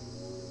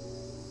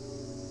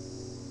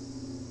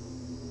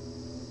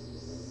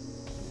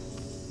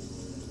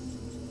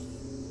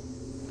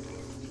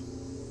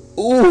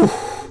 Ooh.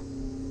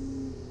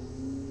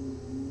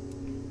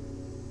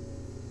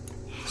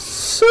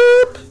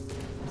 Sup?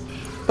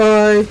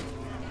 Bye.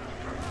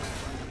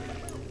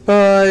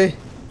 Bye.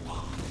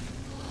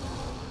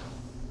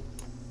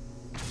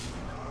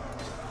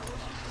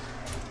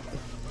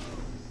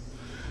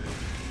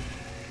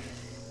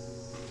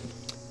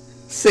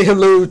 Say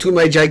hello to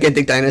my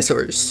gigantic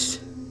dinosaurs.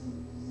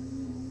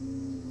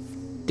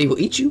 They will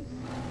eat you.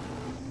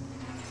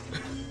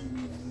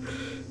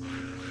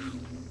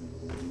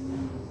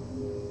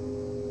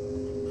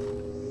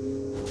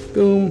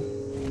 Boom.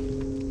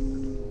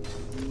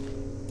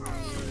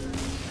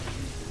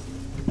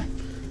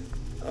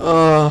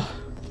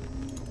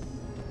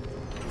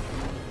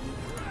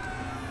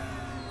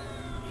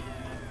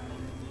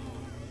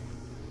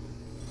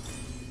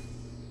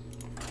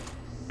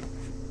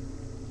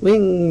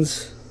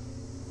 Wings.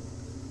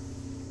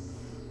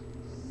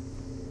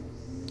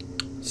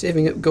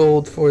 Saving up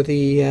gold for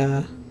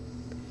the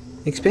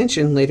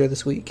expansion later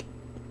this week.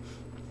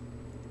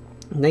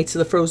 Knights of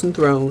the Frozen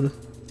Throne.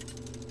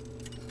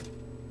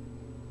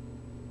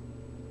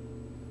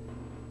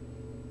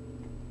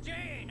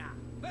 Jaina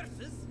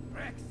versus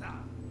Rexa.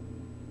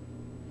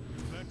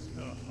 Let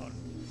the hunt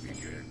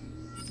begin.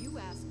 You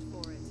asked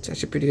for it. It's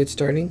actually pretty good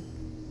starting.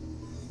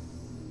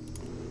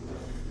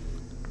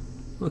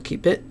 We'll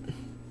keep it.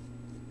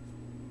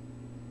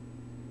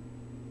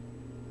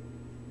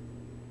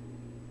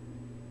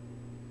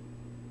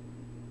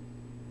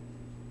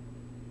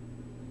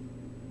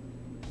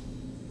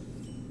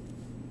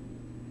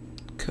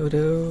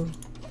 Kodo.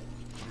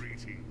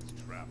 Greetings,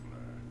 traveler.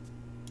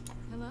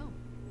 Hello.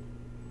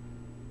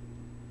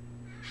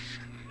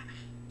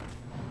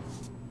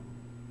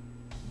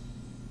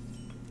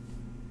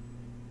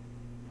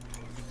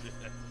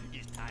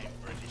 It's time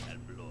for a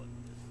little blood.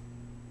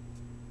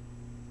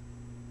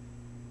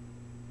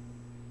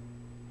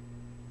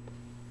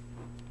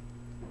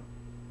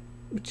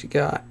 What you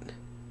got?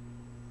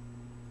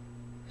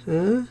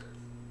 Huh?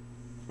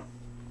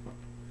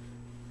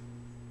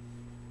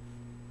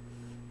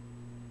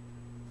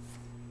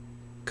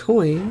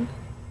 Coin?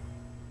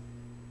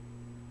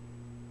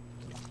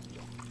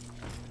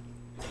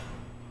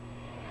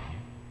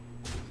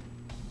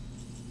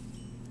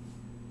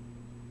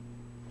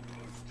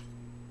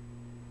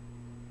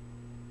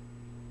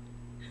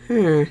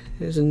 It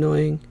is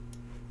annoying.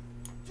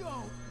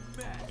 Don't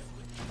mess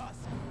with us.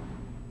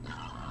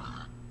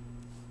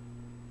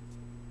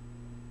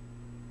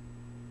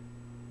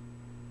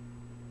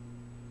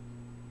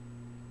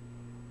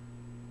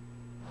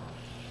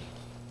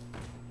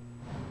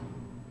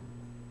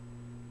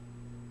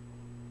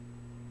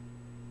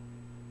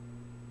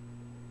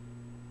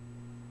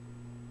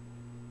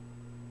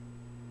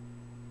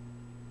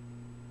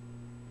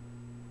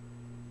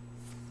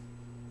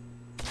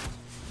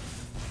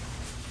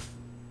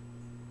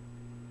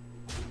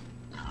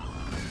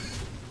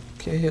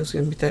 Okay, I was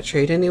gonna beat that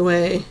trade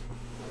anyway.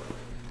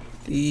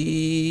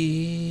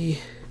 The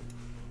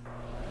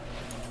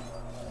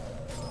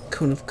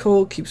Cone of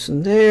Coal keeps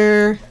him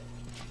there.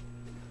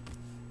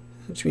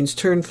 Which means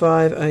turn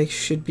 5 I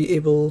should be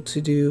able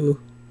to do.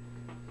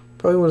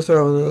 Probably want to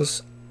throw one of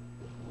those.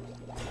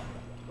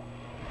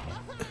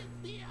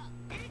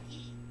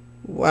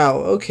 Wow,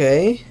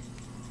 okay.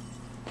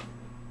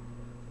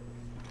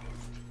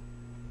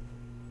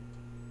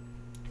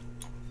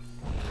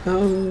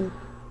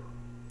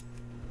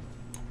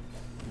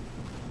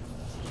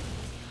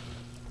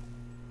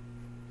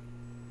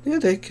 Yeah,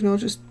 they can all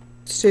just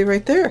stay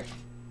right there.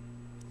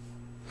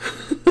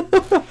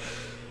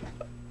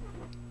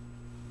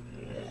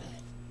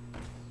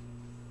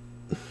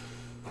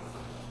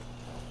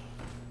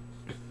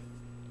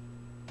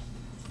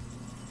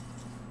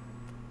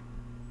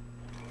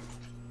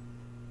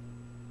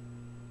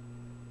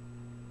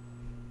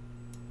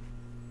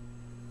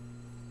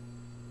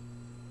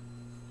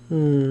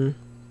 Living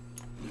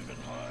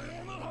high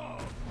on the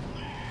hog.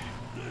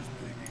 This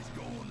piggy's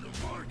going to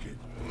market.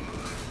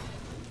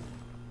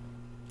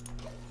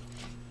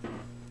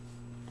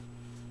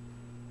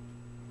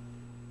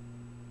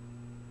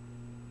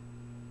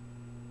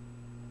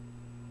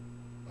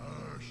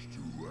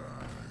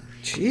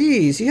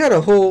 Jeez, he had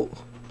a whole...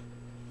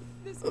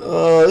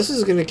 Oh, this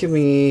is gonna kill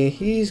me.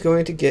 He's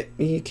going to get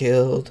me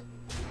killed.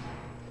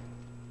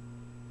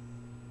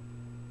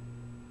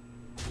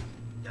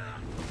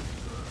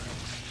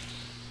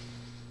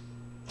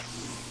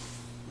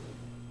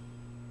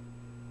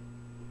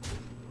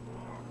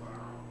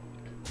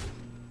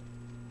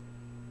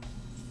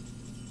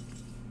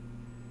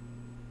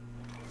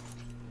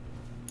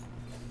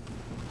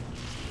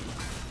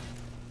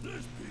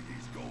 This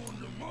piggy's going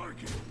to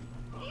market.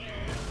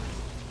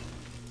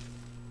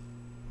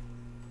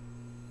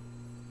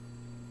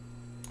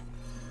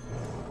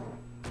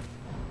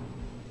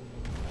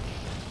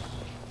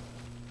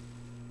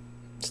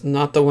 It's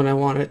not the one I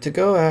wanted to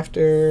go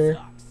after.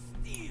 Suck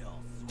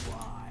steel,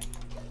 swine.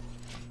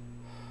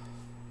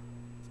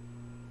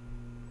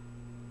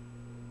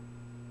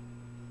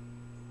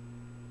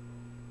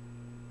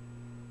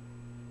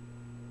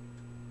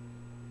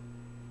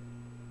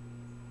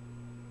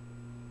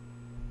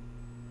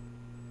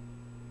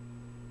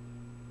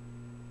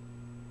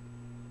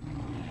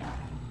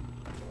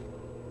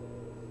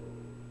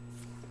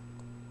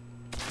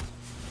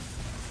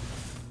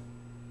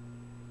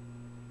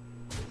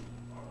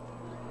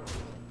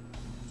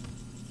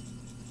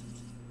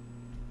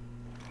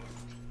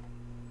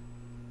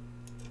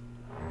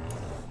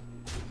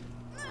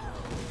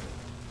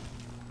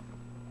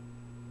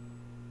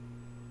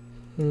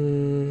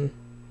 Hmm.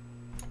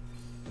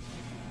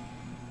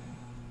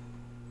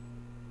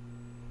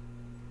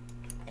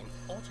 An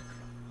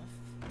autograph?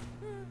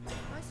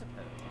 I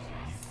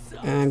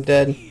suppose. I'm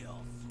dead.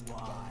 Steel,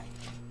 swine.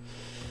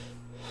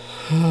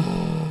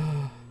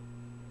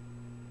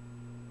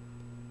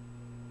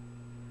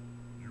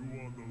 You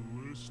on the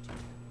list?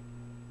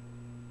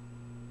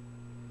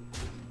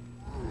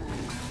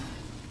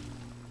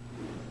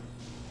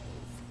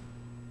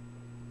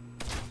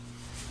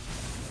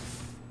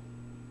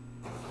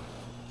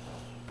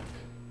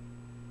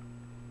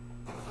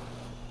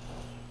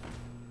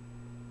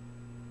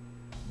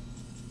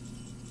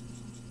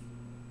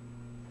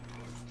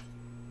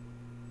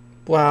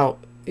 Wow,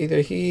 either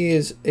he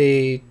is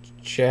a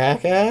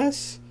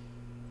jackass.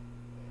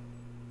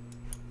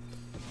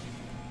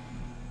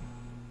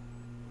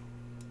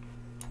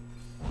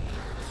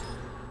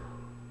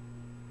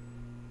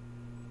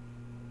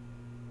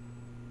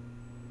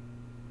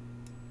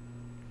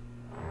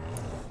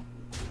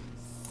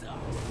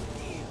 Suck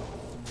steel,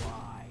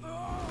 swine.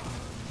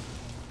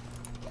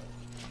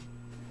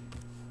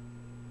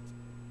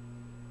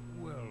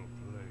 Well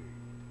played.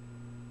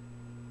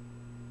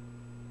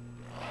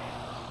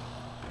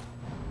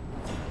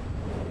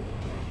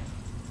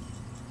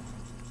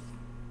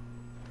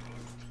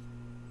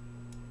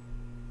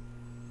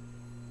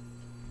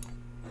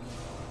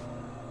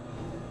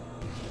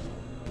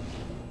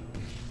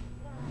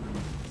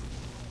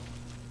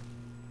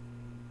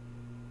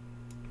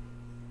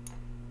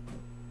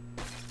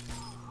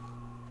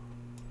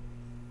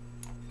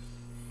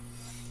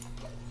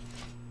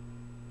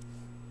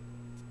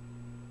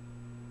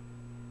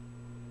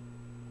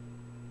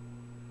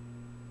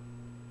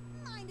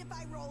 Mind if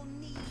I roll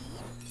knee?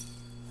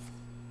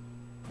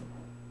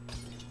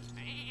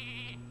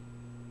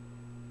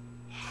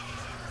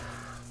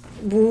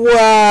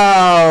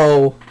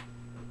 Wow.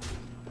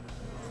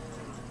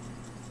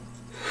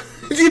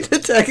 Did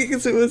attack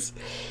because it was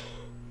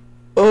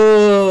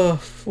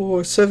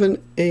 4,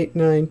 7, 8,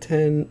 9,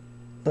 10,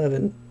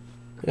 11.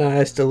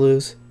 I still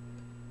lose.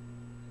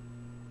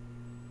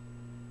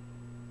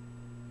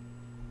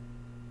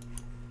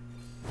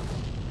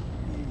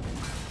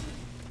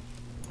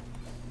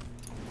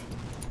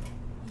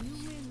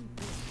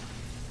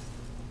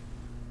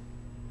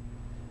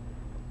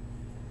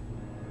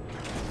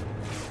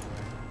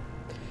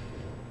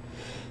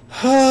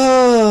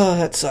 Ah,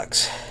 that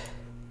sucks.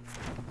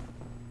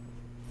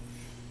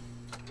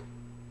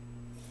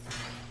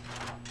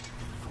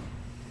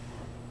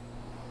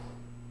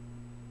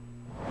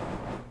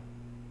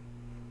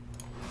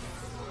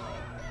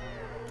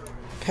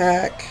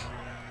 Pack.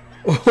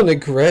 Oh, an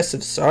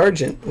aggressive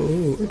sergeant.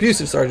 Ooh,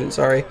 abusive sergeant,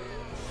 sorry.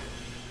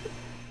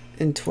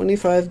 And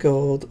 25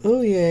 gold.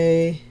 Oh,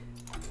 yay.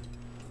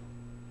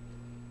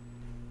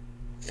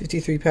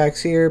 53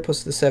 packs here,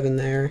 plus the 7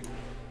 there.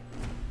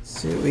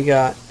 Let's see what we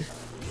got.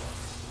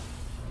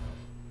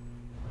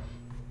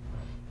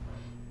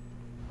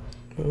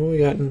 Oh, we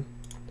got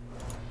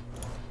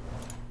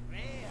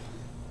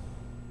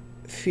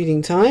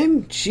feeding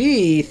time.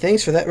 Gee,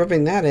 thanks for that,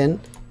 rubbing that in.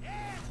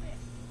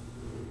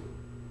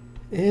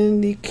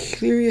 And the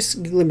Curious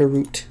Glimmer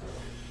Root.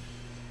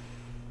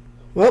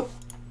 Well,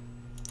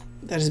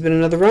 that has been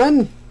another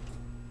run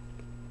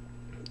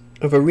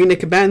of Arena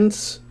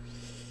Combatants.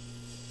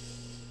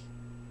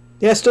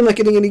 Yeah, still not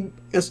getting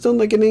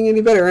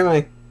any better, am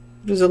I?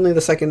 This is only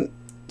the second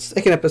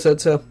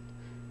episode, so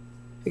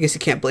I guess you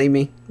can't blame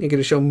me. You're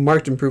gonna show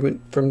marked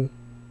improvement from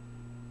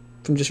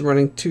just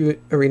running 2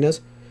 arenas.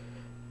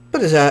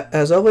 But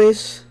as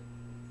always,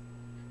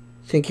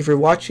 thank you for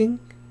watching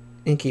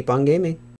and keep on gaming.